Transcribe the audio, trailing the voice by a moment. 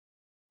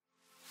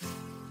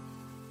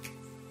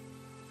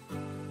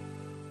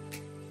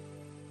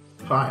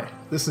Hi,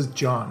 this is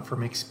John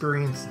from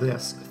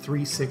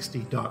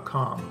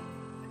ExperienceThis360.com,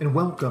 and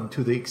welcome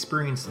to the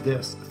Experience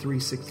This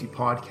 360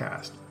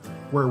 podcast,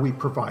 where we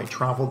provide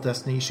travel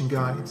destination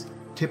guides,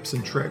 tips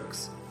and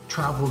tricks,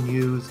 travel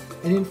news,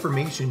 and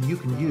information you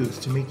can use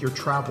to make your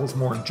travels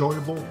more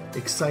enjoyable,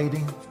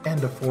 exciting,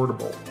 and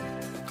affordable.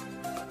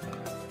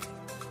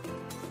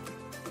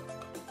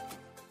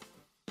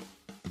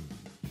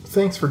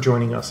 Thanks for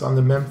joining us on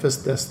the Memphis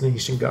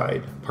Destination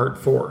Guide, Part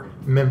 4,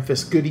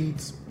 Memphis Good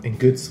Eats and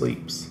Good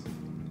Sleeps.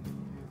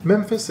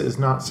 Memphis is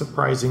not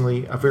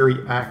surprisingly a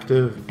very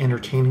active,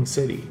 entertaining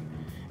city,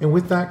 and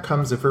with that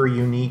comes a very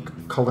unique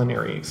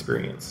culinary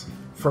experience.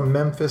 From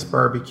Memphis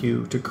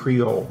barbecue to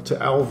Creole to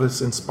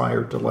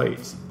Elvis-inspired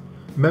delights,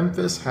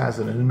 Memphis has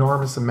an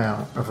enormous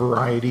amount of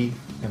variety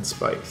and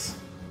spice.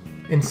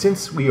 And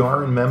since we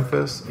are in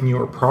Memphis, and you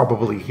are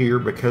probably here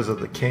because of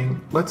the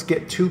king, let's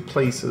get two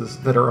places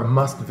that are a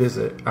must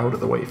visit out of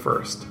the way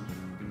first.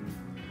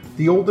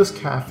 The oldest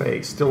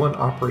cafe still in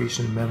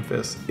operation in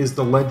Memphis is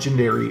the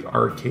legendary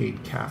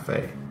Arcade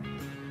Cafe.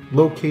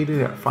 Located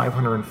at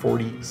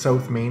 540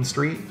 South Main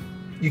Street,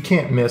 you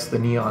can't miss the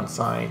neon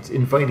signs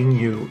inviting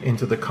you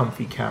into the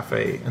comfy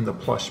cafe and the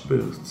plush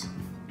booths.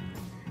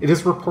 It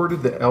is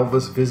reported that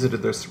Elvis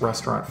visited this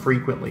restaurant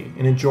frequently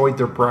and enjoyed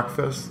their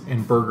breakfast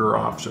and burger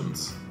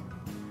options.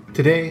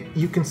 Today,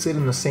 you can sit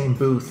in the same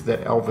booth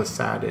that Elvis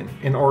sat in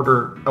and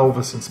order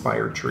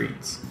Elvis-inspired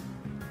treats.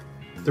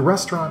 The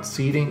restaurant's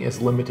seating is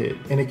limited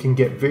and it can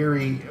get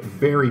very,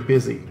 very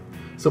busy,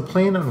 so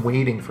plan on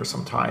waiting for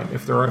some time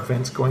if there are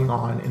events going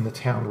on in the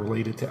town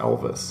related to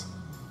Elvis.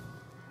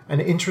 An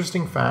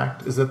interesting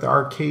fact is that the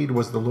arcade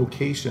was the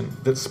location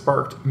that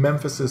sparked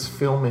Memphis's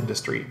film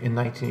industry in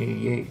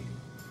 1988.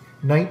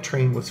 Night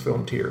Train was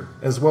filmed here,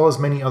 as well as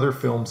many other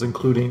films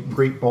including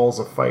Great Balls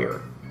of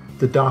Fire,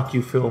 the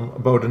docu-film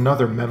about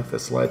another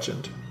Memphis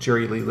legend,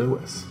 Jerry Lee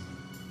Lewis.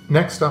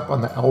 Next up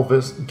on the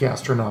Elvis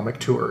gastronomic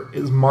tour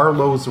is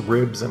Marlowe's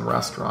Ribs and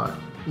Restaurant,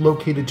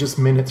 located just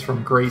minutes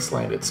from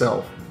Graceland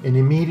itself, and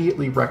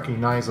immediately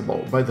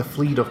recognizable by the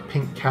fleet of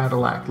pink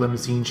Cadillac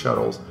limousine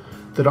shuttles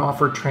that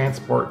offer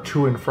transport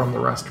to and from the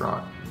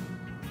restaurant.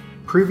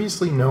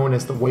 Previously known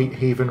as the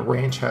Whitehaven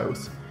Ranch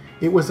House,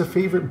 it was a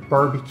favorite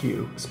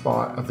barbecue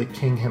spot of the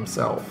king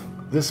himself.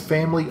 This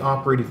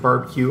family-operated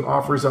barbecue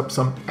offers up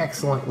some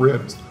excellent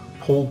ribs,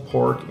 pulled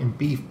pork, and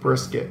beef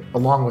brisket,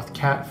 along with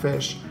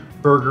catfish,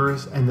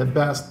 burgers, and the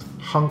best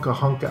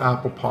hunka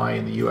apple pie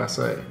in the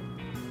USA.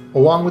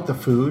 Along with the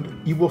food,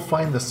 you will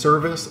find the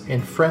service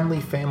and friendly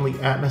family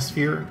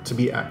atmosphere to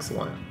be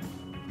excellent.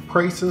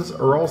 Prices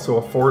are also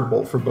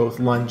affordable for both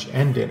lunch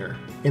and dinner.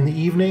 In the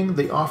evening,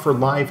 they offer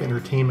live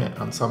entertainment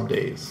on some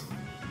days.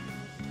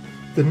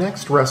 The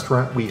next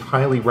restaurant we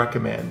highly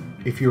recommend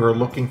if you are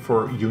looking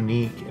for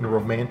unique and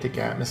romantic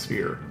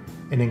atmosphere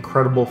and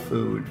incredible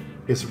food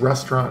is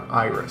Restaurant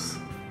Iris.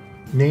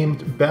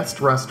 Named Best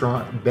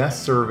Restaurant,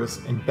 Best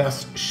Service, and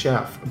Best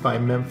Chef by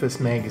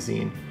Memphis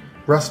Magazine,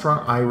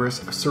 Restaurant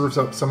Iris serves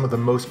up some of the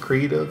most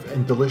creative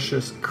and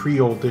delicious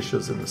Creole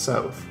dishes in the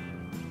South.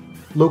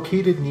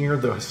 Located near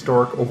the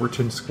historic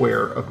Overton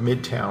Square of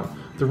Midtown,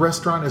 the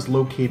restaurant is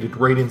located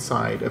right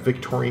inside a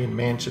Victorian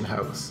mansion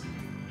house.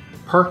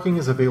 Parking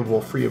is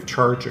available free of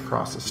charge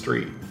across the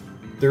street.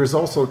 There is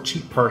also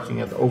cheap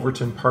parking at the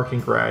Overton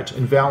parking garage,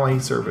 and valet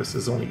service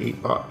is only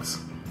 $8.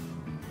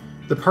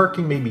 The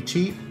parking may be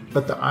cheap,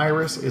 but the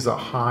Iris is a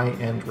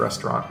high-end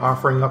restaurant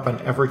offering up an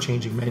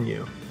ever-changing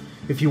menu.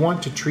 If you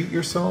want to treat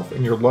yourself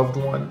and your loved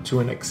one to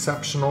an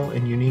exceptional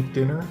and unique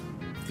dinner,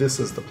 this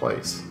is the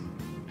place.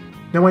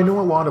 Now, I know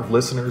a lot of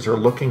listeners are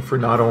looking for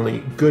not only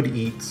good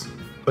eats,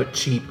 but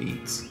cheap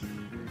eats.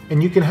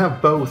 And you can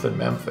have both in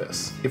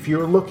Memphis. If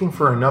you're looking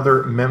for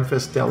another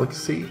Memphis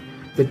delicacy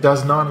that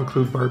does not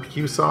include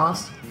barbecue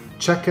sauce,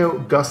 check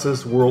out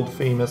Gus's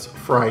world-famous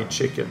fried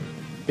chicken.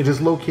 It is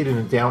located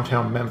in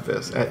downtown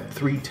Memphis at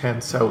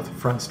 310 South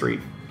Front Street.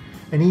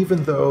 And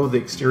even though the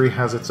exterior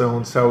has its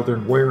own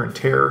southern wear and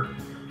tear,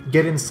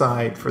 get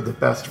inside for the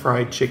best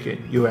fried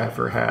chicken you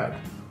ever had.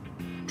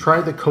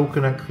 Try the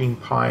coconut cream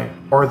pie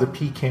or the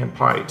pecan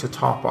pie to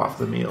top off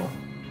the meal.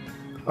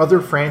 Other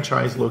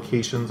franchise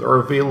locations are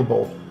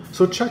available,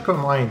 so check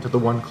online to the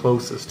one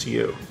closest to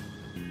you.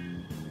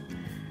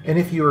 And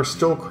if you are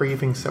still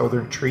craving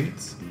southern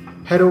treats,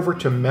 head over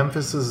to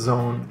Memphis's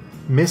own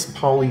Miss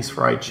Polly's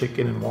Fried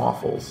Chicken and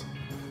Waffles.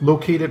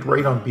 Located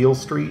right on Beale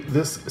Street,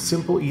 this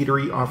simple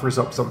eatery offers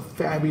up some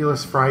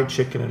fabulous fried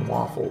chicken and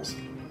waffles.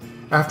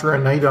 After a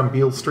night on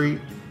Beale Street,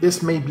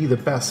 this may be the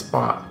best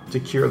spot to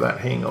cure that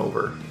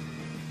hangover.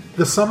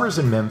 The summers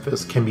in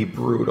Memphis can be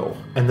brutal,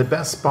 and the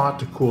best spot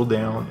to cool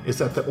down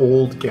is at the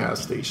old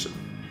gas station.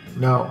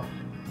 No,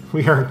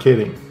 we aren't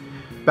kidding.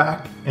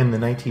 Back in the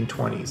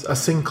 1920s, a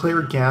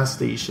Sinclair gas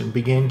station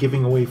began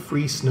giving away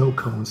free snow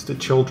cones to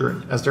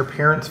children as their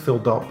parents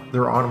filled up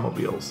their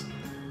automobiles.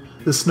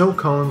 The snow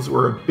cones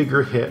were a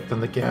bigger hit than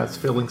the gas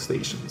filling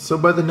stations, so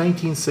by the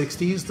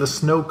 1960s, the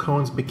snow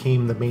cones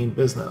became the main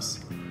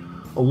business,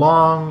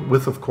 along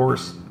with, of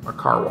course, a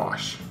car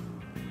wash.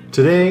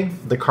 Today,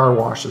 the car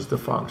wash is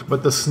defunct,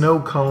 but the snow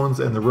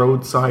cones and the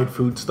roadside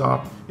food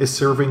stop is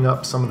serving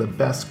up some of the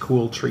best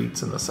cool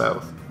treats in the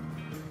South.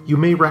 You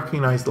may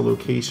recognize the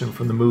location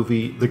from the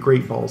movie The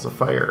Great Balls of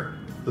Fire,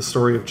 the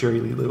story of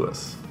Jerry Lee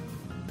Lewis.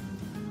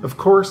 Of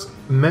course,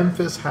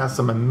 Memphis has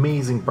some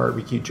amazing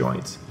barbecue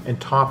joints and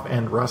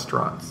top-end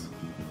restaurants.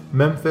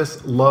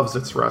 Memphis loves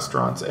its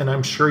restaurants, and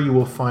I'm sure you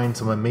will find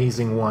some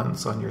amazing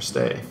ones on your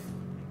stay.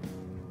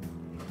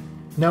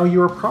 Now,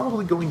 you are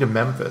probably going to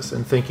Memphis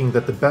and thinking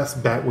that the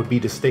best bet would be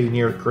to stay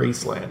near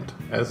Graceland,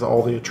 as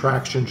all the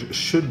attractions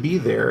should be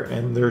there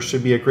and there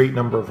should be a great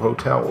number of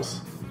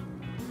hotels.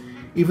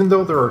 Even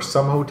though there are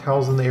some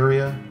hotels in the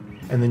area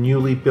and the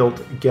newly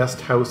built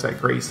guest house at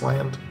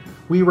Graceland,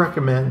 we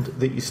recommend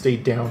that you stay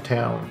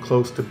downtown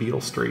close to Beale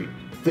Street.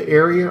 The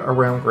area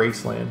around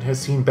Graceland has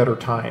seen better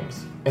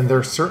times, and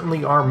there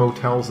certainly are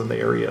motels in the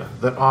area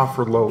that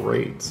offer low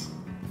rates.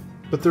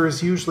 But there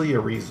is usually a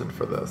reason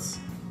for this.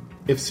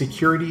 If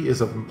security is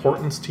of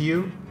importance to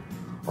you,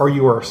 or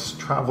you are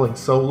traveling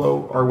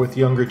solo or with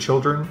younger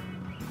children,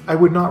 I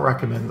would not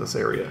recommend this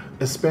area,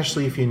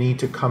 especially if you need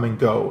to come and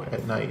go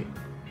at night.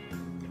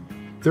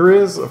 There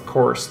is, of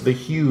course, the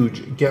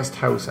huge guest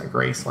house at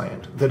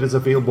Graceland that is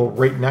available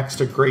right next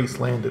to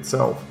Graceland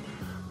itself,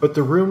 but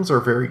the rooms are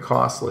very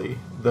costly,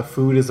 the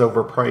food is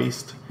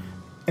overpriced,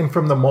 and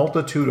from the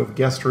multitude of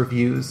guest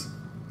reviews,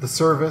 the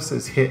service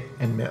is hit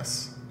and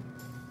miss.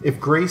 If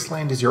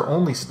Graceland is your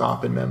only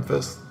stop in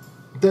Memphis,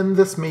 then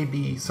this may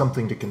be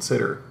something to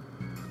consider.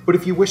 But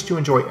if you wish to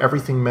enjoy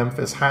everything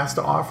Memphis has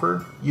to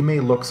offer, you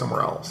may look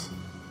somewhere else.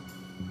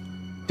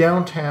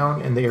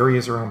 Downtown and the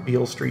areas around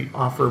Beale Street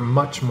offer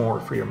much more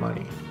for your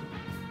money.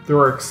 There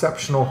are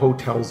exceptional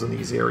hotels in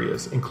these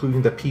areas,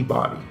 including the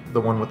Peabody,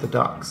 the one with the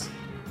ducks.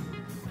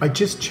 I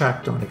just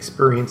checked on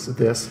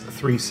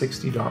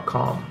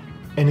ExperienceThis360.com,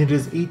 and it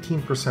is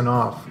 18%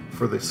 off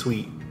for the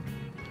suite.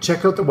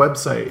 Check out the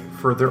website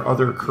for their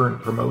other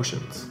current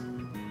promotions.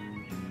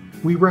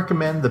 We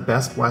recommend the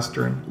Best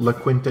Western, La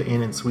Quinta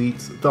Inn and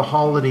Suites, the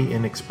Holiday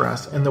Inn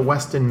Express, and the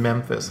Westin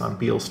Memphis on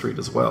Beale Street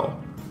as well.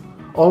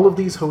 All of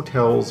these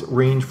hotels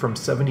range from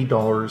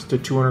 $70 to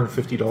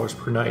 $250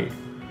 per night,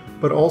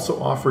 but also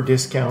offer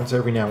discounts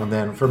every now and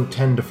then from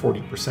 10 to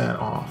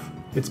 40% off.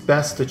 It's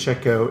best to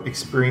check out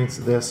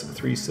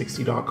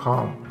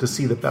ExperienceThis360.com to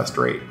see the best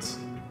rates.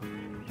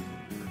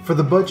 For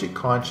the budget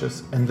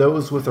conscious and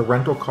those with a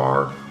rental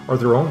car or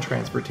their own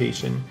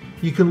transportation,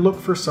 you can look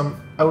for some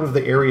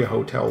out-of-the-area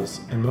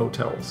hotels and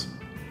motels.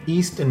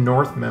 East and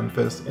North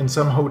Memphis and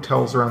some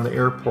hotels around the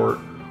airport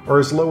are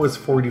as low as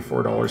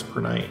 $44 per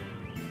night.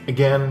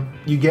 Again,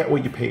 you get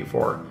what you pay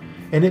for,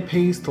 and it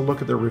pays to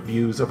look at the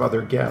reviews of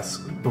other guests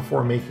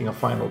before making a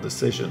final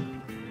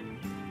decision.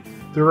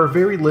 There are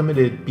very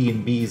limited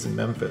B&Bs in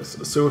Memphis,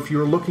 so if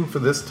you're looking for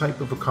this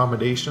type of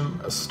accommodation,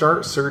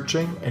 start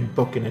searching and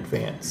book in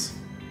advance.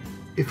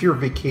 If your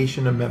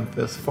vacation in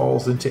Memphis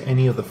falls into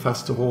any of the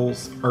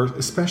festivals, or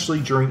especially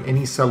during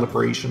any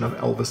celebration of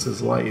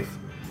Elvis's life,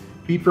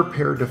 be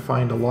prepared to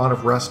find a lot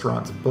of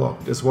restaurants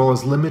booked, as well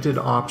as limited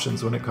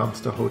options when it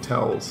comes to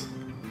hotels.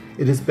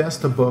 It is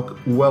best to book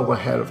well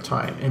ahead of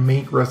time and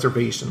make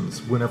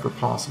reservations whenever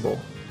possible.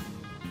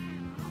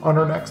 On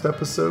our next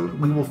episode,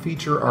 we will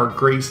feature our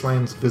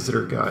Graceland's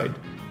Visitor Guide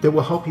that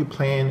will help you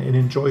plan an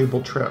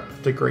enjoyable trip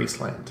to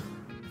Graceland.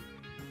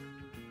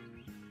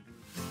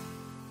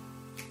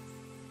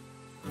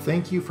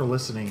 Thank you for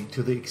listening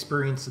to the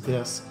Experience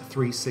This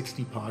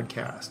 360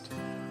 podcast.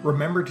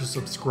 Remember to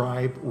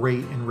subscribe,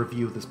 rate, and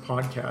review this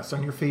podcast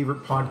on your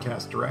favorite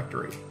podcast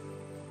directory.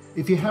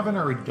 If you haven't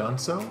already done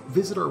so,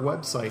 visit our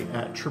website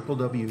at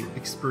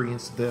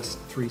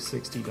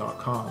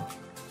www.experiencethis360.com,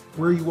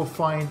 where you will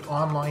find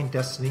online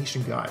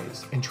destination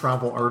guides and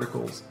travel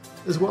articles,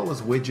 as well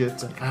as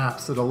widgets and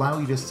apps that allow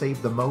you to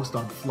save the most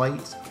on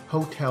flights,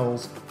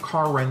 hotels,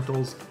 car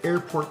rentals,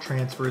 airport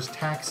transfers,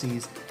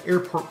 taxis,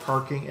 airport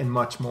parking, and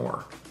much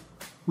more.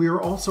 We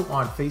are also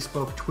on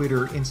Facebook,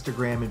 Twitter,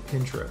 Instagram, and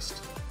Pinterest.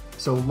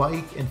 So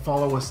like and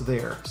follow us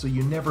there so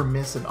you never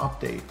miss an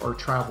update or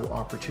travel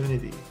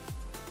opportunity.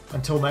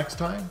 Until next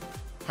time,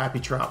 happy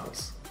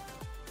travels.